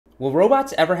Will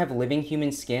robots ever have living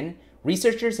human skin?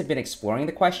 Researchers have been exploring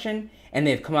the question, and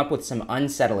they've come up with some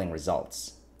unsettling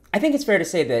results. I think it's fair to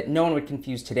say that no one would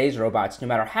confuse today's robots, no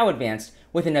matter how advanced,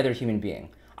 with another human being.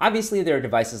 Obviously, there are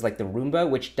devices like the Roomba,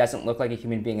 which doesn't look like a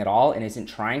human being at all and isn't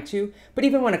trying to, but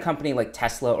even when a company like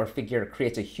Tesla or Figure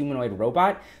creates a humanoid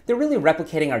robot, they're really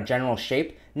replicating our general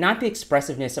shape, not the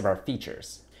expressiveness of our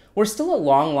features. We're still a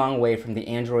long, long way from the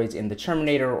androids in the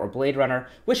Terminator or Blade Runner,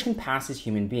 which can pass as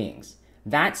human beings.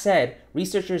 That said,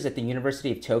 researchers at the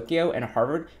University of Tokyo and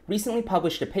Harvard recently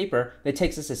published a paper that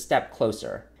takes us a step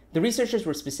closer. The researchers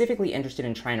were specifically interested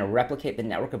in trying to replicate the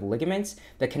network of ligaments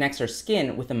that connects our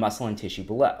skin with the muscle and tissue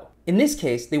below. In this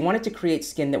case, they wanted to create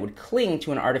skin that would cling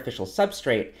to an artificial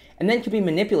substrate and then could be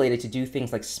manipulated to do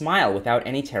things like smile without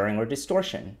any tearing or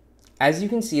distortion. As you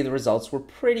can see, the results were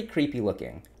pretty creepy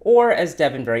looking. Or, as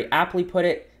Devin very aptly put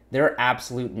it, they're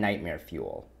absolute nightmare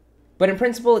fuel. But in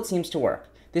principle, it seems to work.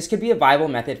 This could be a viable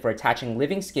method for attaching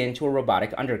living skin to a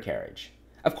robotic undercarriage.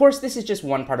 Of course, this is just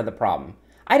one part of the problem.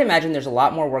 I'd imagine there's a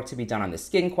lot more work to be done on the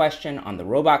skin question, on the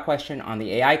robot question, on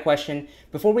the AI question,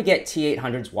 before we get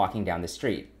T-800s walking down the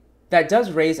street. That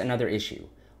does raise another issue.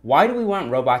 Why do we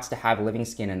want robots to have living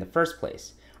skin in the first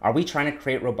place? Are we trying to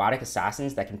create robotic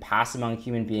assassins that can pass among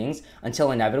human beings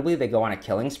until inevitably they go on a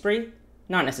killing spree?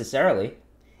 Not necessarily.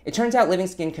 It turns out living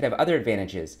skin could have other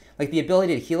advantages, like the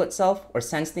ability to heal itself or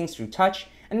sense things through touch,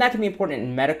 and that can be important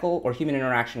in medical or human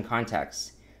interaction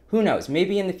contexts. Who knows,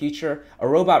 maybe in the future, a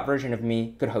robot version of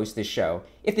me could host this show,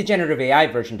 if the generative AI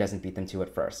version doesn't beat them to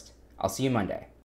it first. I'll see you Monday.